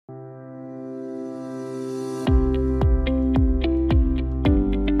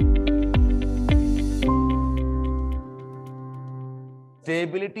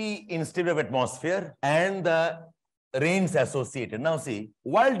stability, instability of atmosphere, and the rains associated. Now see,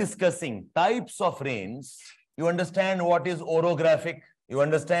 while discussing types of rains, you understand what is orographic, you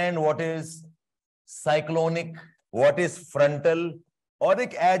understand what is cyclonic, what is frontal, और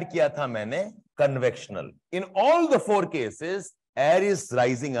एक add किया था मैंने convectional. In all the four cases, air is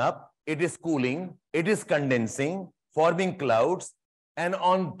rising up, it is cooling, it is condensing, forming clouds, and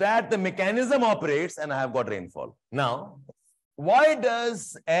on that the mechanism operates and I have got rainfall. Now, why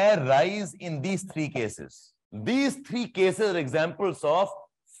does air rise in these three cases? These three cases are examples of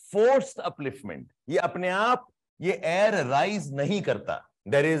forced upliftment. ये अपने आप ये air rise नहीं करता.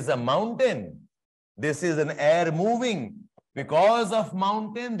 There is a mountain. This is an air moving. Because of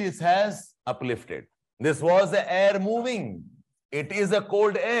mountain, this has uplifted. This was the air moving. It is a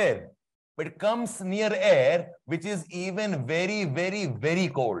cold air. But it comes near air, which is even very, very, very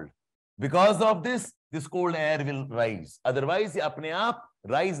cold. Because of this, this cold air will rise. Otherwise, ये अपने आप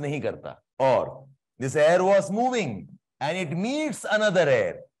rise नहीं करता. Or this air was moving and it meets another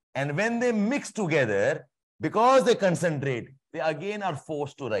air. And when they mix together, because they concentrate, they again are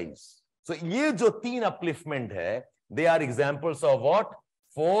forced to rise. So ये जो तीन upliftment है, they are examples of what?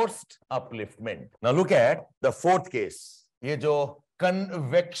 Forced upliftment. Now look at the fourth case. ये जो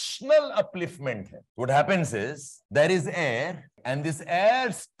convectional upliftment hai. What happens is there is air and this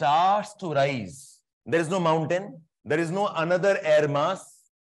air starts to rise. There is no mountain, there is no another air mass,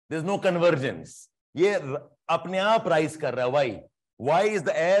 there is no convergence. ये अपने आप rise कर रहा है. Why? Why is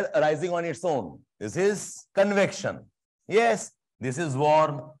the air rising on its own? This is convection. Yes, this is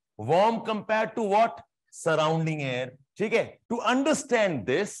warm. Warm compared to what? Surrounding air. ठीक है? To understand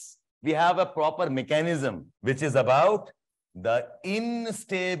this, we have a proper mechanism which is about the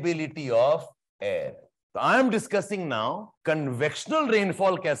instability of air. So I am discussing now convectional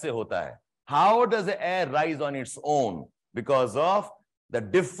rainfall कैसे होता है. How does the air rise on its own? Because of the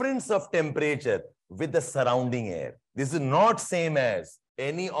difference of temperature with the surrounding air. This is not same as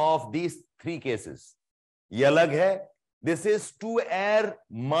any of these three cases. ये अलग है. This is two air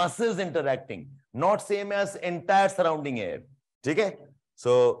masses interacting, not same as entire surrounding air. ठीक है?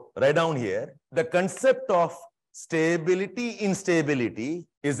 So write down here, the concept of stability, instability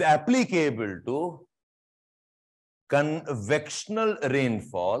is applicable to convectional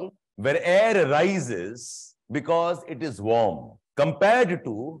rainfall where air rises because it is warm compared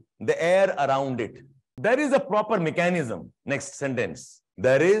to the air around it. There is a proper mechanism. Next sentence.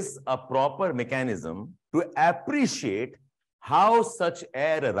 There is a proper mechanism to appreciate how such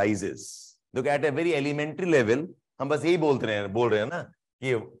air rises. Look, at a very elementary level, हम बस यही बोल रहे हैं ना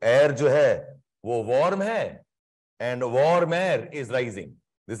कि air जो है वो warm है and warm air is rising.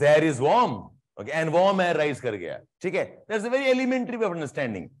 This air is warm, okay, and warm air rise कर गया. ठीक है? That's a very elementary way of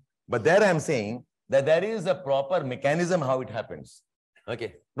understanding. But there I am saying that there is a proper mechanism how it happens.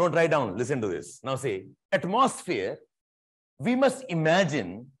 Okay, don't write down. Listen to this. Now say, atmosphere, we must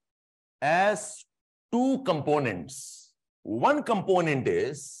imagine as two components. One component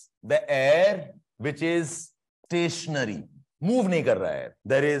is the air which is stationary. Move nahi kar raha hai.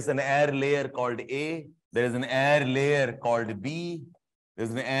 There is an air layer called A. There is an air layer called B. There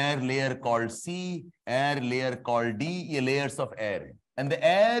is an air layer called C. Air layer called D. Ye layers of air. And the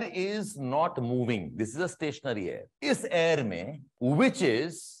air is not moving. This is a stationary air. Is air mein, which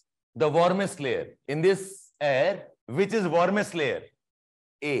is the warmest layer? In this air, which is warmest layer?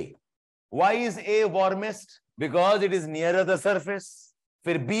 A. Why is A warmest? Because it is nearer the surface.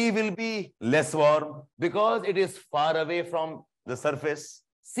 Fir B will be less warm because it is far away from the surface.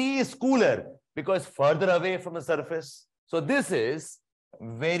 C is cooler because further away from the surface. So this is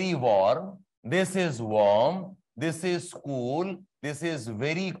very warm. This is warm. This is cool. This is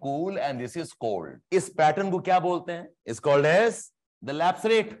very cool and this is cold. इस pattern को क्या बोलते हैं? It's called as the lapse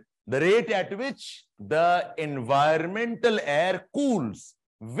rate. The rate at which the environmental air cools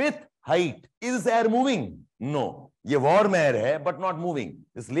with height. Is this air moving? No. ये warm air है but not moving.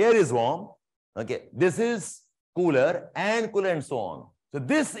 This layer is warm. Okay. This is cooler and so on. So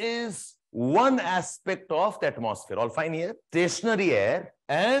this is one aspect of the atmosphere. All fine here. Stationary air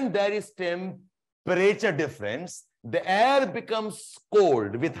and there is temperature difference. The air becomes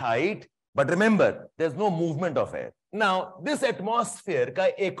cold with height, but remember, there's no movement of air. Now, this atmosphere का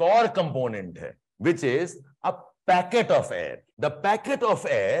एक और component है, which is a packet of air. The packet of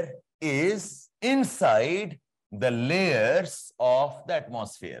air is inside the layers of the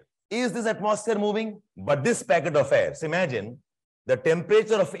atmosphere. Is this atmosphere moving? But this packet of air, so imagine the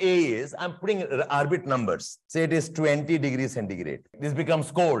temperature of A is, I'm putting arbitrary numbers. Say it is 20 degrees centigrade. This becomes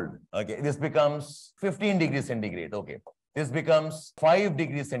cold. Okay. This becomes 15 degrees centigrade. Okay. This becomes 5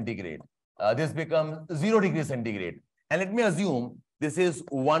 degrees centigrade. This becomes 0 degrees centigrade. And let me assume This is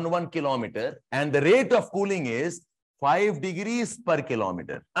 1 kilometer, and the rate of cooling is 5 degrees per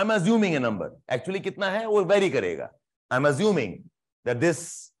kilometer. I'm assuming a number. Actually, कितना है वो vary करेगा. I'm assuming that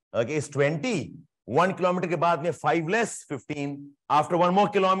this is 20. 1 kilometer के बाद में 5 less 15. After 1 more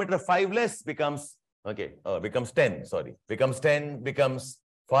kilometer, 5 less becomes becomes 10. Sorry, becomes 10, becomes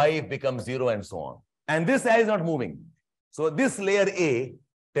 5, becomes 0, and so on. And this air is not moving. So this layer A,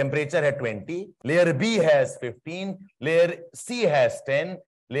 temperature at 20, layer B has 15, layer C has 10,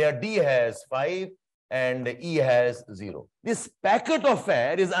 layer D has 5, and E has 0. This packet of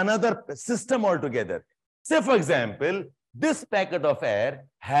air is another system altogether. Say, for example, this packet of air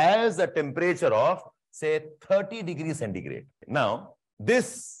has a temperature of, say, 30 degrees centigrade. Now,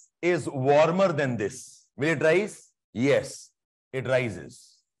 this is warmer than this. Will it rise? Yes, it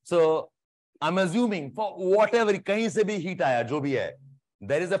rises. So, I'm assuming for whatever, kahin se bhi heat aaya, jo bhi hai,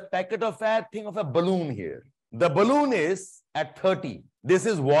 there is a packet of air, think of a balloon here. The balloon is at 30. This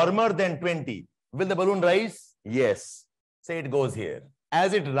is warmer than 20. Will the balloon rise? Yes. Say it goes here.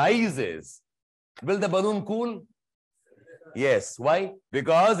 As it rises, will the balloon cool? Yes. Why?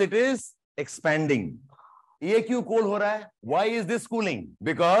 Because it is expanding. ये क्यों cool हो रहा है? Why is this cooling?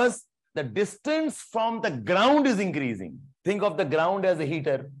 Because the distance from the ground is increasing. Think of the ground as a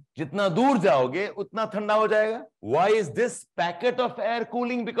heater. जितना दूर जाओगे उतना ठंडा हो जाएगा. Why is this packet of air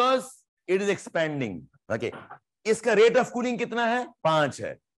cooling? Because it is expanding. Okay. इसका rate of cooling कितना है? 5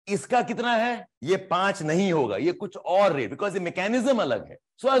 है. इसका कितना है? ये 5 नहीं होगा. ये कुछ और rate, because the mechanism अलग है.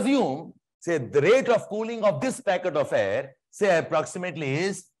 So assume, say the rate of cooling of this packet of air, say approximately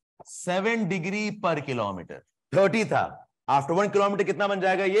is 7 degree per kilometer. 30 था. After 1 kilometer कितना बन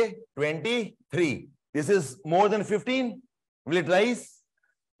जाएगा ये? 23. This is more than 15. Will it rise?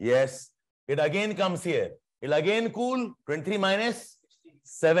 Yes. It again comes here. It'll again cool. 23 minus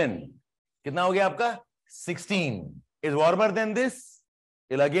 7. कितना हो गया आपका? 16. Is warmer than this.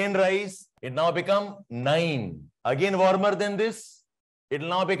 It'll again rise. It now become 9. Again warmer than this. It'll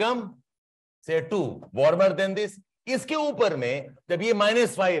now become, say, 2. Warmer than this. इसके ऊपर में जब ये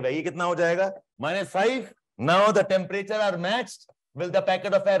 -5 है, ये कितना हो जाएगा? -5. Now the temperature are matched. Will the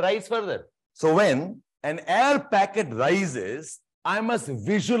packet of air rise further? So when an air packet rises, I must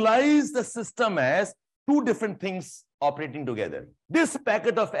visualize the system as two different things operating together. This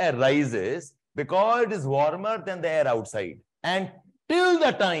packet of air rises because it is warmer than the air outside. And till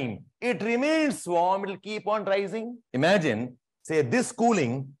the time it remains warm, it will keep on rising. Imagine, say this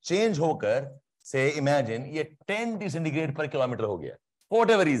cooling change hokar, say imagine, ये 10 degree centigrade per kilometer हो गया. For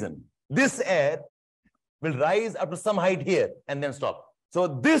whatever reason, this air will rise up to some height here and then stop. So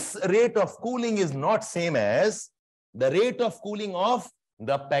this rate of cooling is not same as the rate of cooling of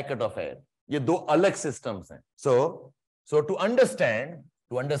the packet of air. ये दो अलग systems हैं. So to understand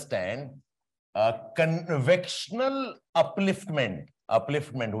convectional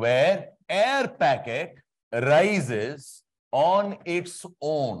upliftment where air packet rises on its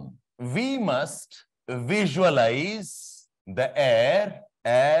own, we must visualize the air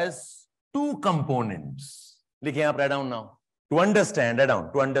as two components. लिखिए आप, write down now. To understand, write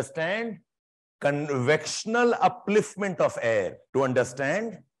down. To understand convectional upliftment of air. To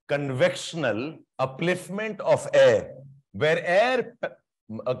understand convectional upliftment of air, where air,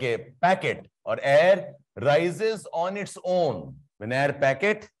 packet or air rises on its own. When air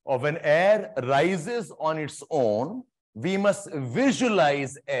packet or when air rises on its own, we must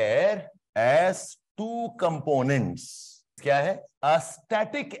visualize air as two components. क्या है? A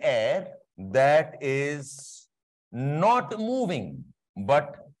static air that is not moving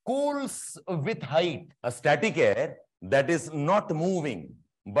but cools with height. A static air that is not moving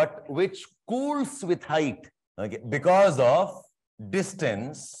but which cools with height, because of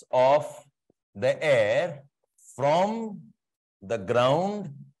distance of the air from the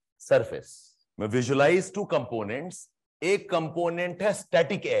ground surface. We visualize two components. एक component है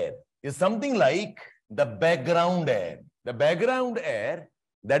static air. Is something like the background air. The background air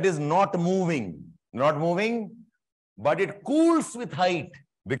that is not moving, but it cools with height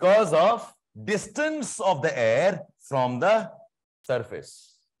because of distance of the air from the surface.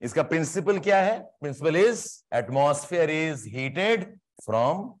 इसका principle क्या है? Principle is atmosphere is heated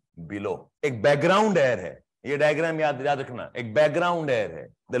from below. एक background air है. ये diagram याद रखना. एक background air है.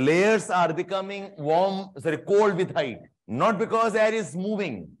 The layers are becoming cold with height. Not because air is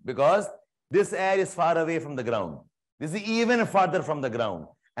moving, because this air is far away from the ground. This is even farther from the ground.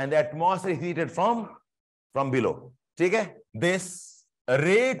 And the atmosphere is heated from below. ठीक है? This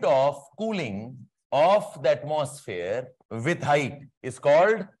rate of cooling of the atmosphere with height is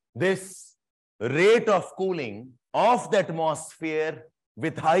called, this rate of cooling of the atmosphere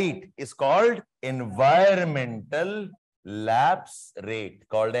with height is called environmental lapse rate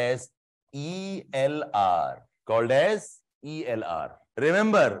called as ELR. Called as ELR.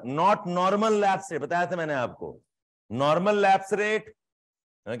 Remember, not normal lapse rate. बताया था मैंने आपको. Normal lapse rate,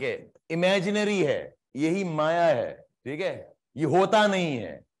 okay, imaginary है. यही माया है. ठीक है? ये होता नहीं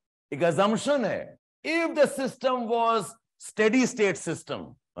है. एक assumption है. If the system was steady state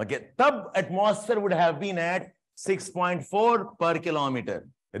system, okay, तब atmosphere would have been at 6.4 per kilometer.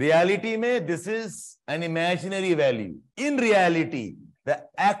 Reality में this is an imaginary value. In reality, the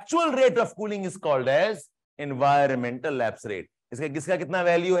actual rate of cooling is called as environmental lapse rate. इसका किसका कितना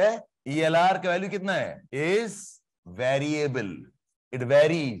value है? ELR का value कितना है? Is variable. It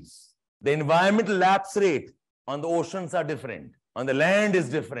varies. The environmental lapse rate on the oceans are different. On the land is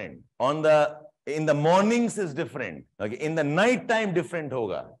different. In the mornings is different. Okay. In the night time different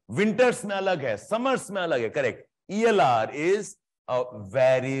होगा. Winters में अलग है. Summers में अलग है. Correct. ELR is a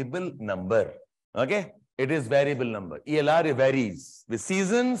variable number. Okay. It is variable number. ELR varies with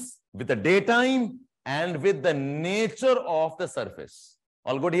seasons, with the daytime, and with the nature of the surface.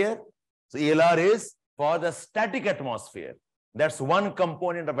 All good here? So ELR is for the static atmosphere. That's one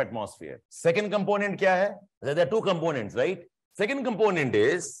component of atmosphere. Second component क्या है? There are two components, right? Second component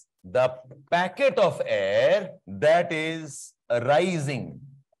is the packet of air that is rising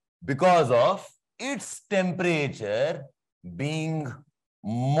because of its temperature being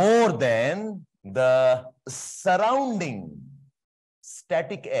more than the surrounding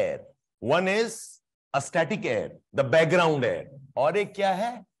static air. One is a static air, the background air. और एक क्या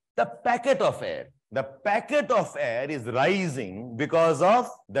है? The packet of air. The packet of air is rising because of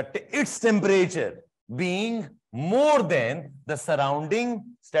its temperature being more than the surrounding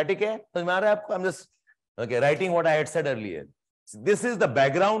static air. So, I'm just writing what I had said earlier. So this is the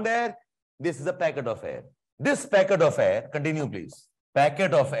background air. This is the packet of air. This packet of air, continue please.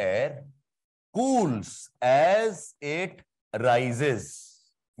 Packet of air cools as it rises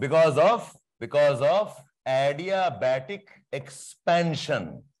because of adiabatic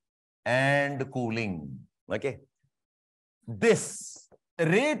expansion and cooling. Okay. This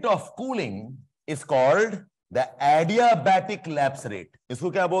rate of cooling is called the adiabatic lapse rate.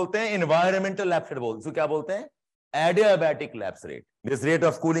 इसको क्या बोलते हैं? Environmental lapse rate बोलते हैं. इसको क्या बोलते हैं? Adiabatic lapse rate. This rate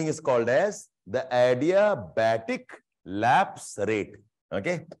of cooling is called as the adiabatic lapse rate.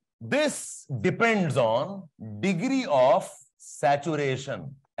 Okay. This depends on degree of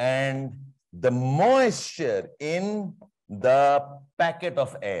saturation and the moisture in the packet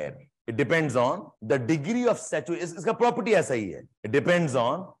of air. It depends on the degree of saturation. इसका property ऐसा ही है. It depends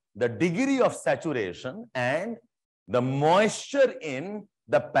on the degree of saturation and the moisture in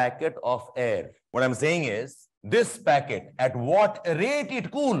the packet of air. What I'm saying is, this packet, at what rate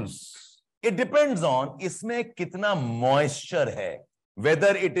it cools, it depends on इसमें कितना moisture है.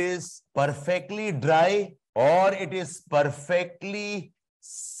 Whether it is perfectly dry or it is perfectly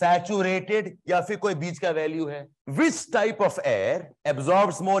saturated या फिर कोई बीच का value है. Which type of air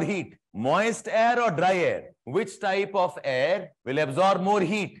absorbs more heat? Moist air or dry air? Which type of air will absorb more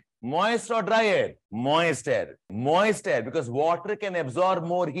heat? Moist or dry air? Moist air. Moist air, because water can absorb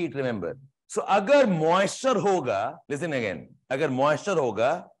more heat, remember. So अगर moisture होगा, listen again, अगर moisture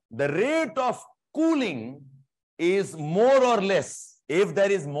होगा, the rate of cooling is more or less if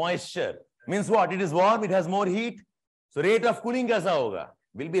there is moisture. Means what? It is warm, it has more heat. So rate of cooling कैसा होगा?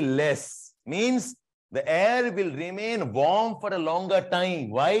 Will be less. Means the air will remain warm for a longer time.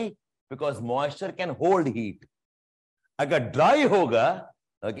 Why? Because moisture can hold heat. अगर dry होगा,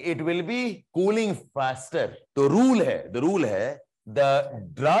 it will be cooling faster. तो the rule है, the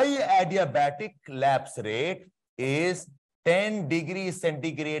dry adiabatic lapse rate is 10 degrees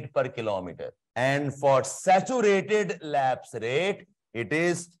centigrade per kilometer. And for saturated lapse rate, it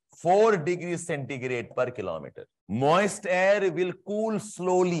is 4 degrees centigrade per kilometer. Moist air will cool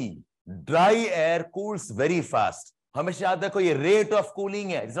slowly. Dry air cools very fast. हमेशा याद रखो ये rate of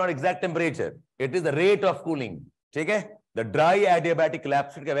cooling है. It's not exact temperature. It is the rate of cooling. ठीक है? The dry adiabatic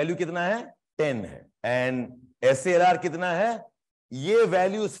lapse rate का value कितना है? 10 है. And SALR कितना है? ये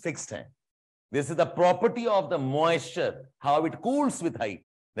values fixed हैं. This is the property of the moisture, how it cools with height.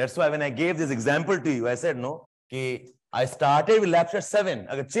 That's why when I gave this example to you, I said no, कि I started with lapse rate 7.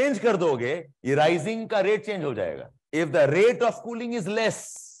 अगर change कर दोगे, ये rising का rate change हो जाएगा. If the rate of cooling is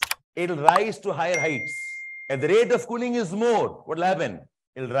less, it will rise to higher heights. If the rate of cooling is more, what will happen?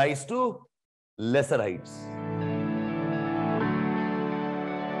 It will rise to lesser heights.